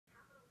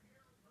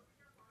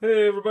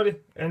Hey everybody,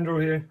 Andrew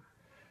here,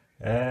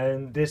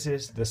 and this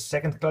is the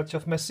second clutch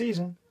of my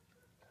season.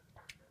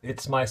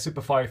 It's my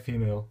Superfire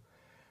female,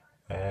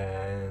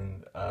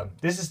 and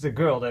this is the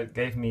girl that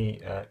gave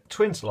me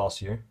twins last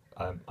year.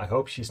 I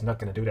hope she's not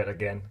going to do that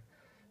again,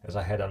 as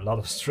I had a lot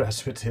of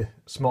stress with the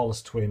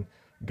smallest twin,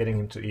 getting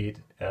him to eat,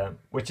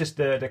 which is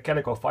the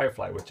Calico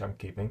Firefly, which I'm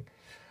keeping.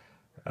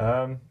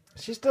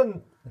 She's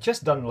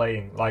just done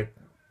laying, like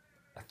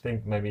I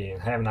think maybe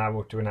half an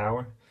hour to an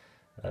hour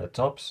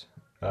tops.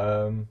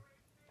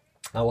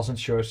 I wasn't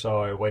sure,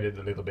 so I waited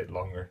a little bit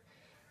longer.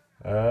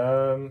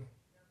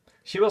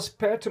 She was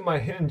paired to my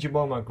Hidden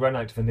Gymnoma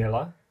Granite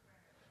Vanilla,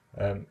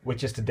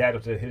 which is the dad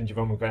of the Hidden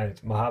Gymnoma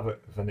Granite Mojave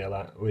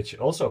Vanilla, which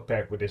also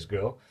paired with this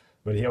girl,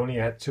 but he only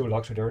had 2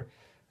 locks with her.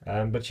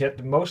 But she had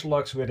the most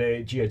locks with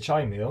a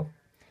GHI male,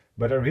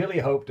 but I really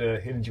hope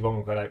the Hidden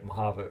Gymnoma Granite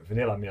Mojave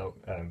Vanilla male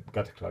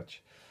got the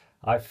clutch.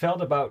 I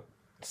felt about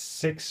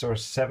 6 or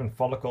 7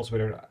 follicles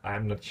with her,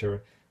 I'm not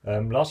sure.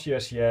 Last year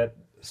she had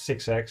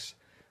 6 eggs.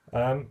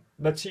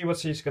 Let's see what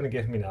she's gonna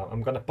give me now.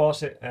 I'm gonna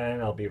pause it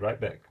and I'll be right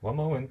back. One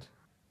moment.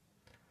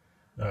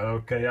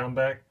 Okay, I'm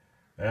back.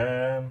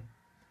 As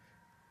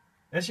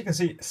you can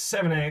see,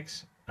 7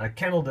 eggs. I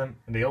candled them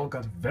and they all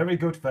got very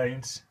good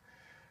veins.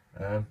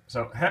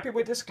 So happy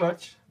with this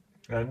clutch.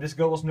 This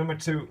girl was number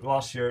 2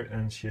 last year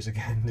and she is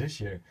again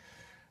this year.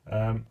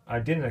 I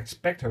didn't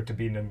expect her to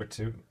be number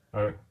 2,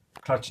 or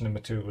clutch number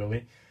 2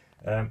 really.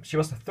 She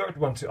was the 3rd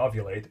one to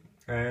ovulate,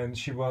 and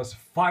she was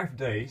 5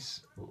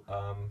 days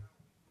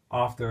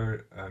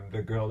after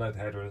the girl that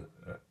had her,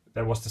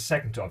 that was the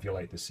 2nd to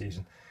ovulate this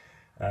season.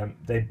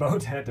 They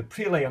both had the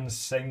prelay on the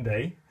same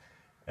day,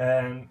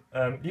 and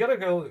the other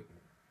girl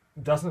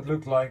doesn't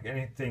look like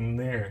anything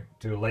near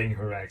to laying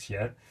her eggs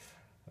yet.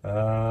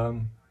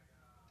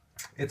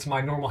 It's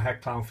my normal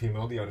hack clown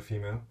female, the other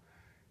female,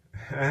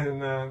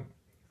 and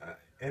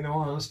in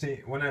all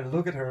honesty, when I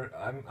look at her,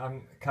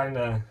 I'm kind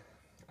of,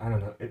 I don't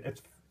know,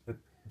 it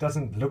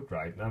doesn't look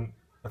right. I'm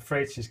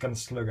afraid she's gonna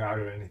slug out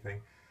or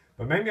anything.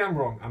 But maybe I'm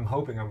wrong. I'm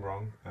hoping I'm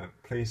wrong.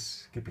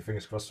 Please keep your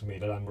fingers crossed for me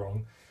that I'm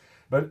wrong.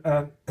 But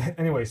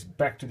anyways,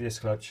 back to this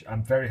clutch.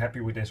 I'm very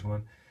happy with this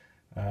one.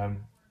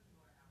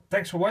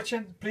 Thanks for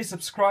watching. Please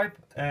subscribe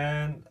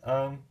and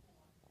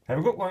have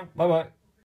a good one. Bye bye.